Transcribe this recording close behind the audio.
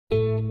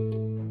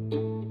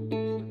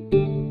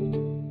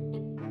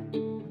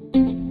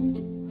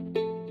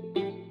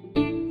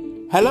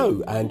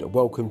Hello and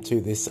welcome to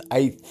this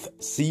 8th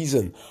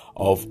season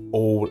of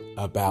All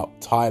About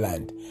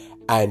Thailand.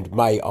 And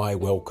may I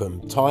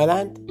welcome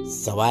Thailand,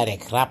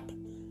 Sawadee Krap,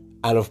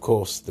 and of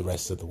course the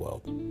rest of the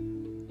world.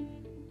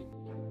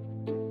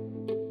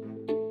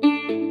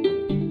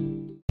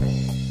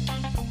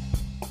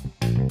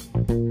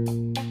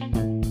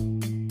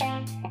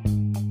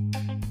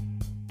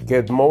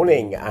 Good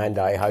morning, and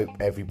I hope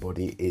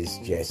everybody is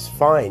just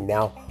fine.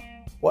 Now,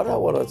 what I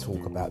want to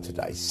talk about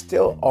today,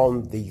 still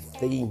on the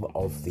theme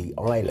of the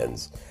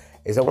islands,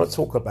 is I want to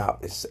talk about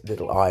this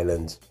little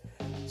island,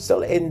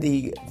 still in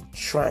the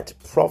Trat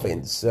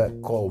province,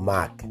 Ko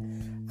Mak.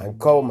 And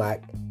Ko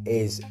Mak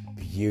is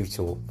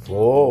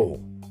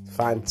beautiful,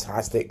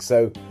 fantastic.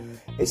 So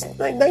it's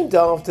named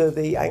after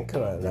the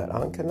anchor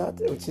nut,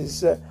 which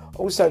is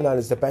also known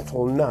as the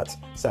betel nut.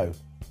 So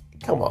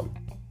come on,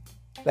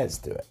 let's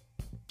do it.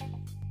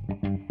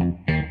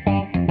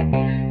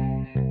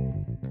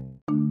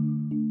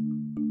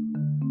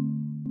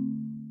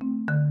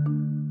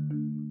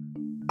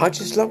 I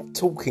just love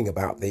talking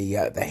about the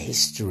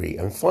history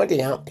and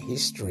finding out the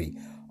history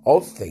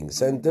of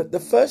things. And the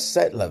first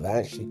settler that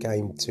actually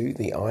came to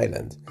the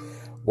island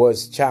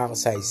was Chow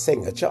Say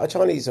Sing, a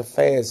Chinese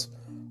affairs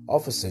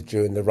officer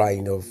during the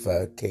reign of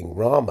King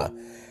Rama.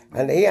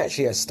 And he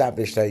actually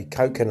established a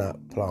coconut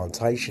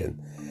plantation.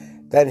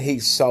 Then he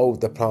sold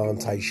the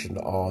plantation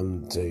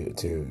on to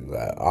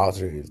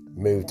after he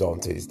moved on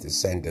to his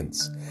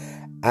descendants.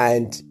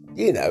 And,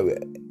 you know,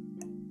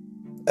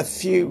 a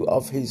few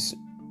of his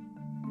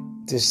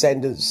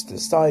descendants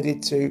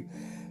decided to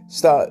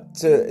start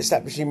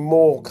establishing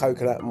more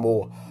coconut,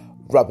 more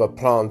rubber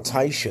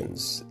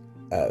plantations,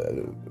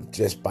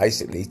 just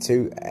basically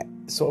to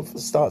sort of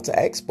start to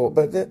export.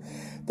 But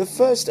the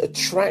first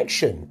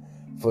attraction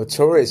for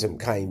tourism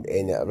came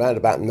in around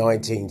about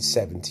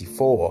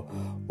 1974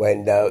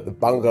 when the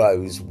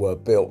bungalows were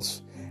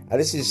built. And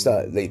this is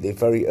the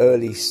very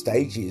early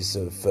stages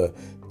of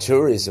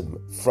tourism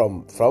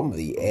from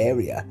the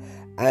area.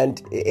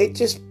 And it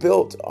just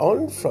built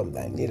on from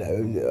then, you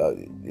know,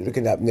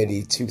 looking at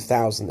nearly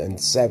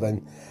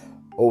 2007,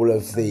 all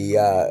of the,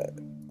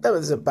 there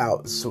was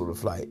about sort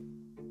of like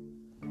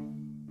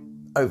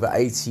over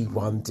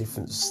 81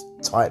 different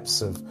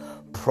types of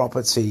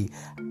property.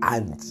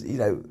 And, you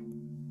know,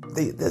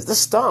 the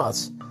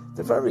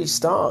very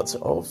start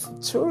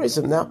of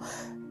tourism. Now,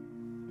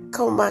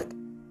 Ko Mak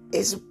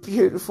is a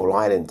beautiful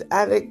island.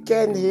 And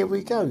again, here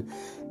we go.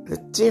 The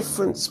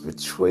difference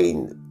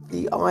between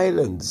the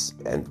islands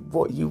and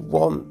what you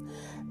want.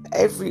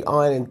 Every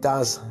island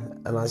does,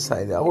 and I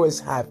say they always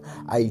have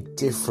a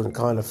different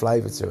kind of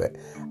flavour to it,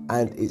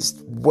 and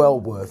it's well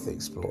worth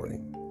exploring.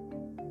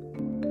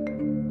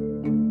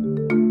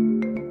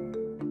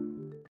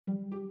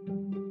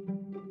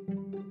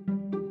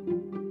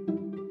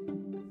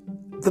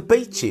 The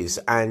beaches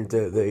and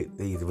the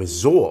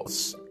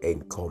resorts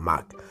in Ko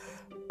Mak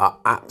are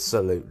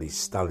absolutely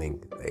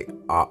stunning. They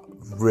are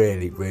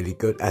really, really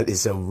good, and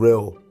it's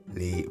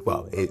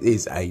it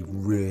is a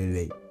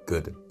really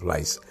good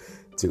place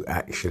to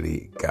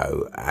actually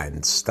go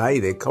and stay.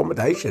 The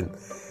accommodation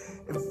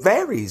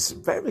varies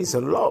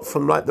a lot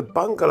from like the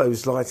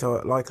bungalows, like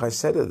I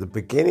said at the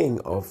beginning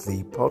of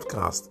the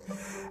podcast.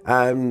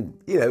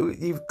 You know,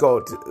 you've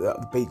got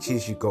the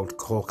beaches, you've got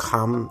Ko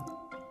Kham,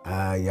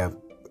 you have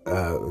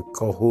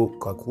Ko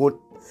Hut,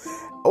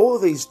 all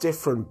these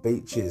different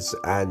beaches,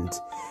 and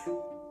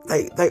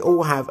they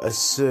all have a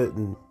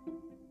certain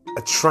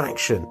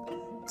attraction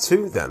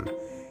to them.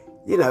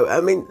 You know, I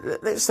mean,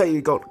 let's say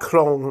you got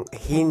Klong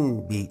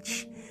Hin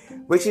Beach,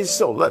 which is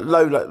sort of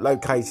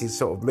located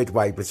sort of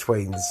midway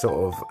between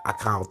sort of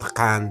Akal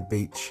Takan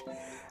Beach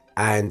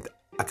and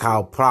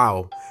Akal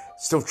Prao.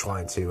 Still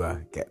trying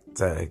to get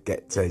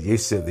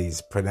used to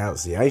these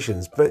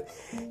pronunciations, but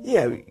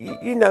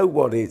you know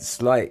what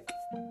it's like.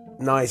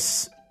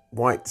 Nice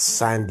white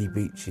sandy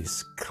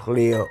beaches,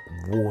 clear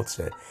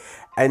water.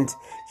 And,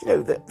 you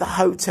know, the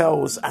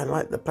hotels and,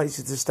 like, the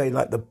places to stay,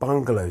 like the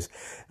bungalows,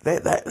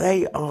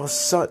 they are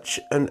such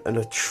an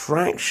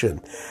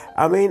attraction.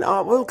 I mean, I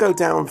will go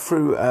down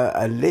through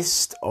a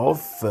list of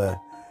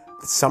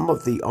some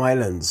of the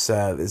islands.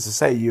 As I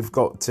say, you've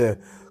got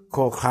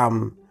Ko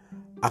Kham,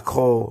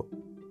 Ako,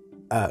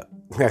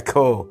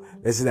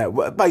 isn't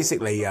that?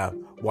 Basically,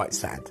 white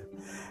sand.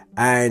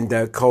 And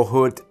Ko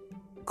Hut,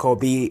 Ko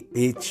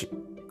Beach,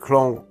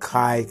 Klong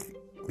Kai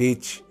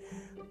Beach,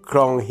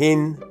 Klong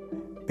Hin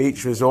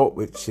Beach Resort,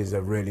 which is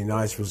a really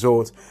nice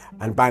resort,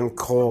 and Ban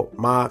Ko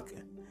Mak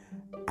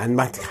and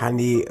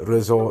Mathani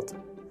Resort,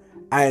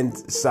 and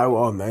so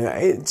on.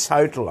 In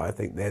total, I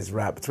think there's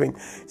around between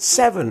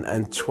 7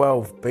 and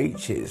 12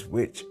 beaches,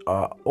 which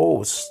are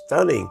all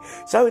stunning.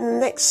 So in the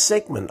next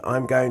segment,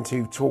 I'm going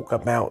to talk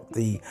about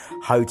the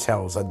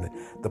hotels and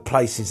the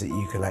places that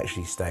you can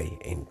actually stay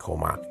in Ko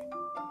Mak.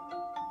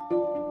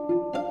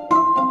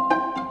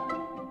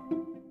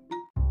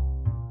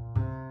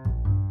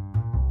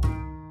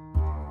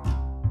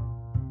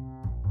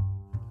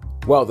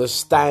 Well, the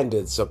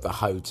standards of the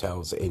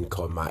hotels in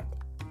Ko Mak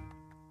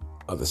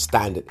the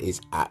standard is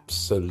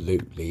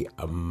absolutely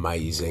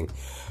amazing.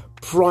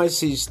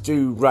 Prices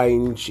do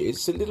range.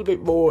 It's a little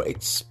bit more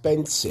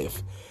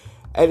expensive.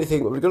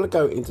 We're going to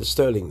go into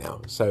sterling now.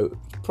 So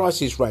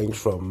prices range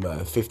from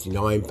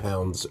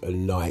 £59 a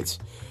night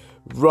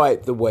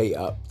right the way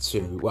up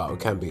to, well, it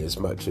can be as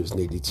much as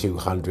nearly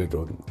 200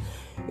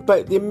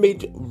 but the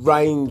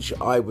mid-range,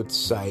 I would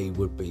say,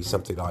 would be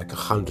something like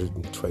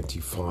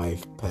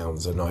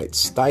 £125 a night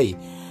stay.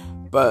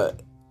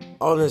 But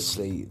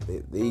honestly,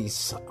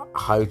 these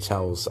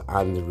hotels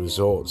and the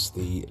resorts,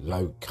 the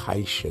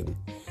location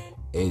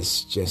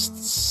is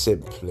just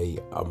simply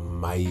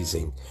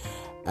amazing.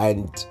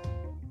 And,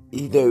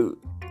 you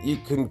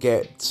can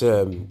get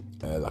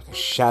like a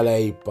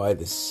chalet by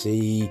the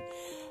sea.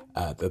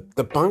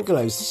 The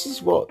bungalows, this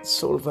is what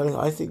sort of,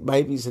 I think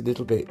maybe is a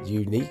little bit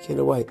unique in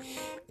a way,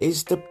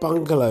 is the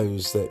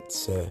bungalows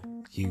that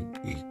you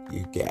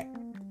get.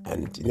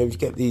 And, you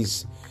get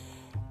these,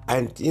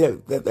 and,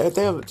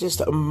 they're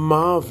just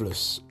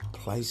marvellous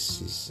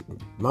places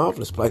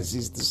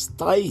to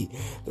stay.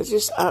 They're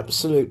just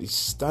absolutely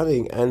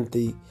stunning. And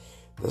the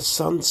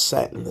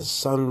sunset and the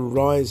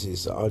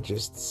sunrises are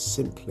just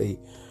simply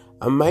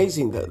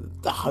amazing.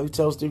 The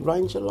hotels do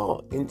range a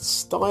lot in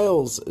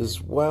styles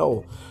as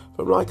well.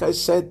 From, like I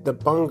said, the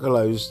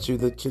bungalows to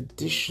the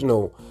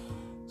traditional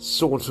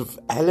sort of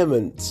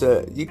element.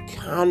 There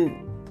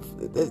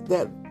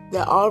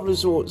are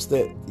resorts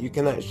that you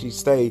can actually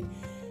stay.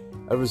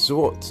 A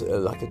resort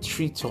like a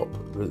treetop,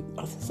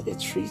 I say a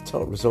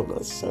treetop resort, not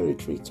necessarily a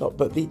treetop,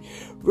 but the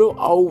real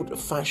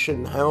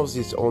old-fashioned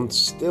houses on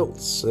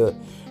stilts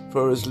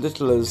for as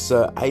little as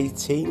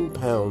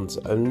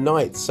 £18 a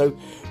night. So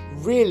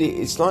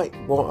really, it's like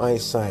what I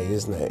say,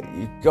 isn't it?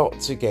 You've got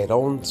to get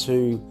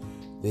onto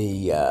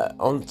the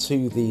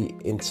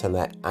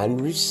internet and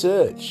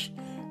research.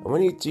 And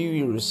when you do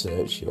your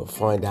research, you'll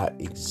find out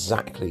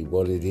exactly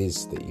what it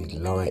is that you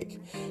like,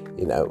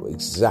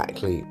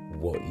 exactly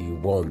what you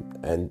want.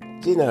 And,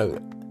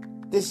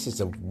 this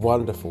is a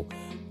wonderful,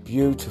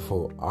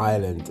 beautiful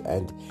island.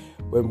 And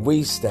when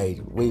we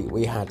stayed,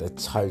 we had a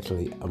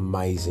totally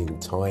amazing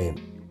time.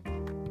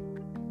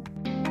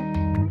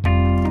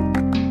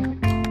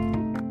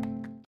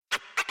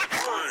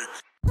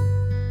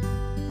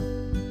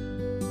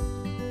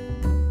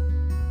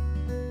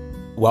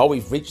 Well,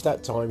 we've reached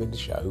that time in the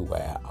show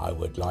where I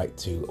would like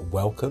to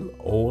welcome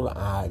all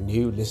our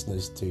new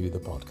listeners to the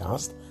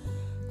podcast.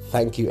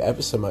 Thank you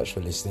ever so much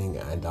for listening,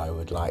 and I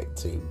would like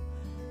to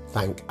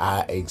thank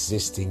our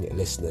existing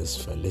listeners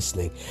for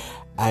listening.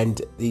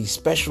 And the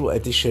special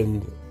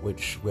edition,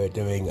 which we're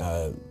doing,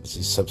 this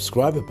is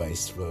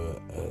subscriber-based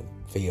for a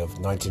fee of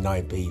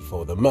 99p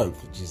for the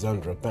month, which is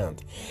under £1,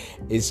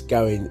 is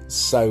going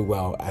so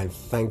well. And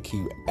thank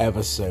you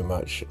ever so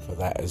much for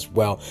that as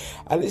well.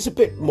 And it's a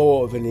bit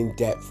more of an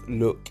in-depth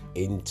look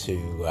into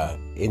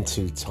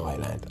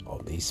Thailand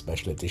on the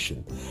special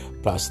edition,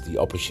 plus the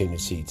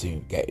opportunity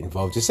to get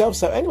involved yourself.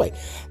 So anyway,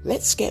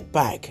 let's get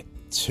back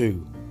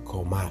to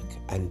Ko Mak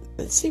and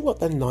let's see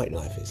what the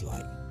nightlife is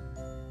like.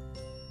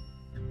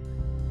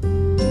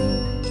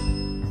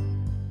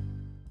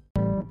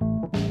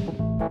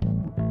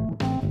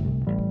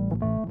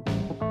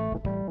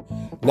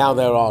 Now,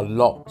 there are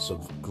lots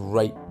of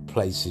great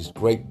places,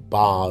 great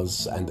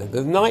bars, and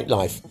the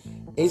nightlife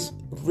is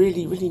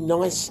really, really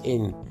nice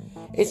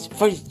it's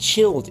very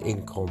chilled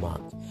in Ko Mak.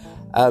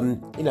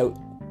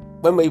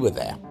 When we were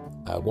there,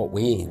 what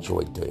we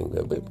enjoyed doing,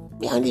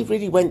 we only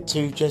really went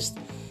to just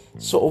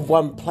sort of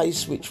one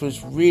place, which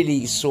was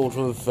really sort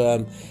of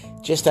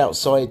just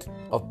outside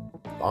of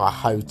our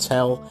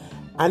hotel,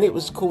 and it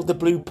was called the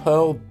Blue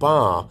Pearl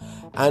Bar.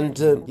 And,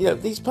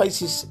 these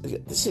places,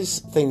 this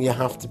is the thing you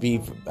have to be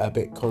a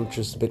bit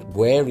conscious, a bit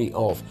wary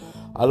of.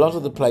 A lot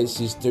of the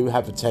places do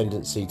have a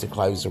tendency to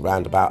close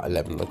around about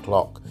 11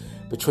 o'clock,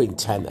 between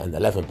 10 and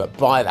 11. But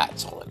by that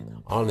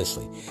time,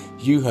 honestly,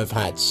 you have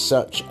had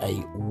such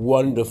a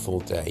wonderful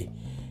day,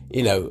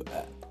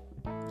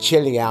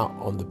 chilling out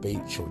on the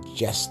beach or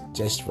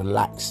just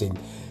relaxing.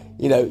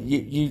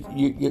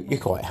 You're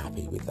quite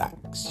happy with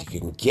that, because you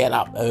can get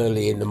up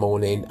early in the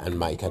morning and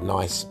make a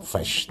nice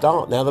fresh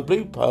start. Now, the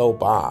Blue Pearl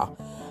Bar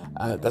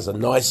does a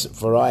nice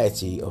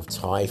variety of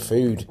Thai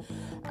food,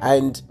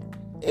 and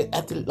it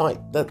had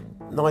the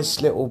nice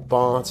little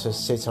bar to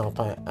sit up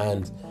at,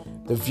 and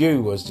the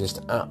view was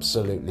just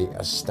absolutely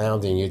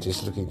astounding. You're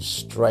just looking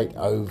straight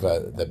over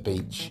the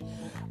beach,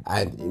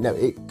 and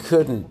it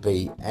couldn't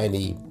be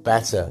any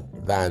better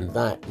than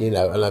that. And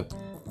I've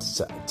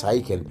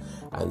taken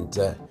and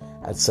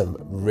had some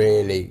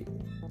really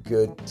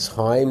good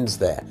times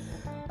there.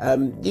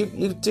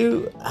 You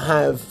do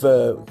have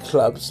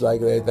clubs,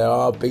 like there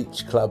are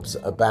beach clubs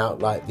about,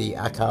 like the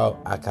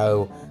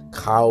Akau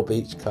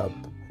Beach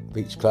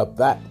Club.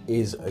 That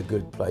is a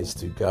good place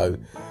to go,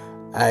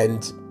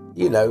 and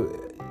it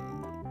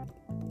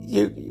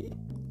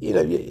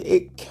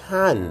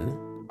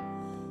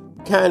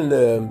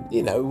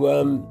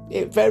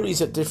it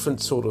varies at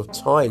different sort of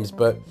times,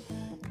 but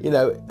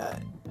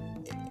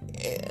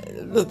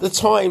the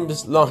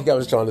times, like I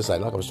was trying to say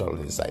now,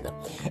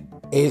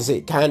 is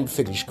it can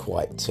finish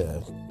quite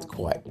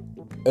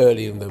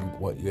earlier than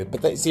what you.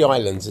 But it's the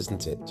islands,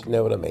 isn't it? Do you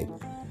know what I mean?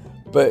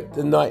 But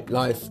the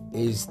nightlife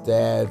is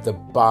there, the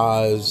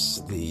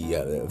bars,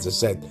 as I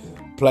said,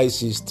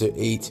 places to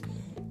eat.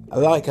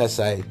 Like I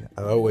say,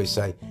 I always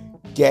say,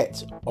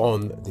 get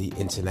on the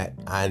internet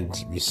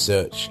and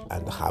research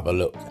and have a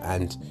look.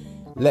 And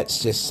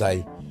let's just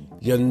say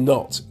you're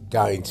not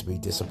going to be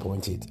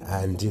disappointed.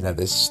 And,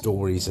 there's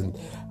stories, and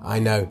I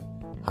know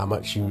how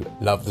much you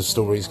love the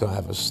stories. Going to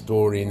have a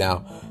story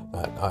now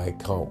that I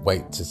can't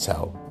wait to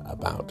tell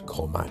about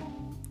Ko Mak.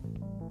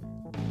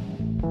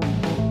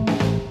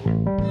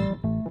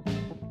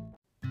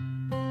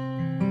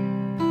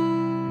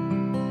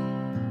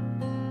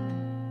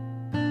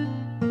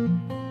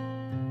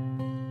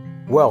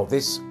 Well,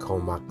 this Ko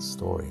Mak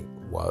story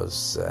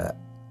was,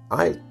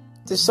 I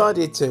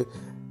decided to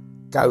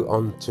go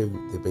on to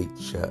the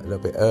beach a little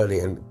bit early,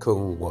 and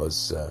Kung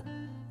was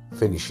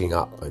finishing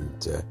up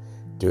and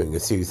doing a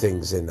few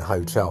things in the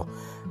hotel.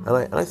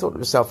 And I thought to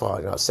myself,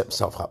 I set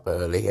myself up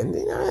early, and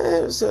it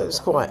was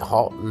quite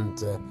hot,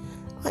 and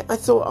I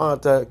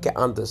thought I'd get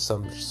under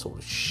some sort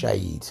of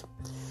shade.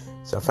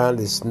 So I found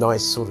this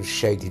nice sort of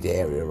shaded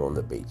area on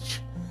the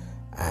beach,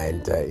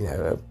 and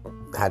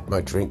had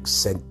my drinks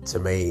sent to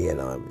me,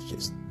 and I was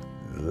just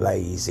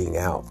lazing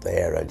out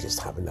there and just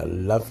having a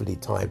lovely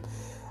time.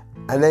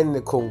 And then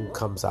the call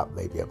comes up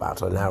maybe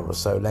about an hour or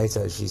so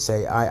later. She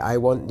say, I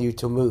want you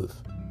to move.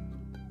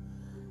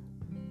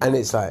 And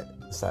it's like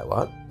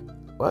what?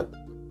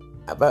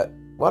 But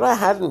what I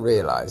hadn't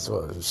realised,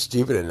 well, it was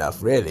stupid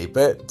enough really,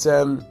 but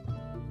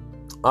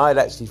I'd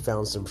actually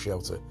found some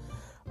shelter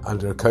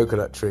under a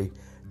coconut tree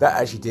that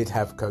actually did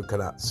have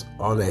coconuts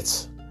on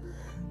it.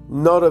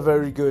 Not a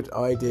very good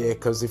idea,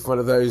 because if one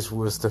of those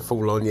was to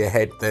fall on your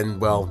head, then,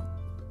 well,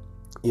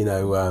 you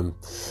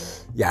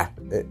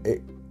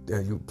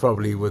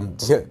probably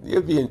wouldn't.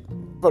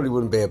 Probably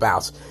wouldn't be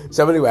about.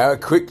 So anyway, I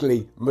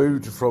quickly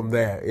moved from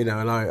there, and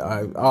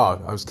I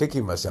was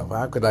kicking myself.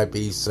 How could I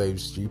be so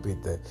stupid?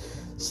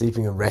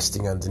 Sleeping and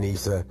resting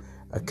underneath a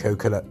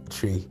coconut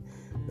tree.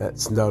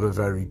 That's not a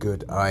very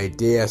good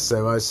idea.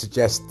 So I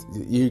suggest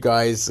that you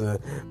guys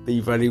be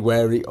very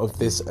wary of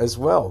this as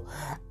well.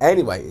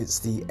 Anyway, it's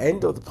the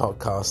end of the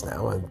podcast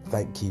now, and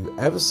thank you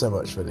ever so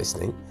much for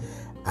listening.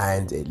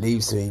 And it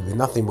leaves me with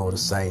nothing more to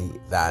say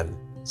than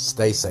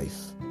stay safe.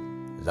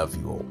 Love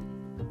you all.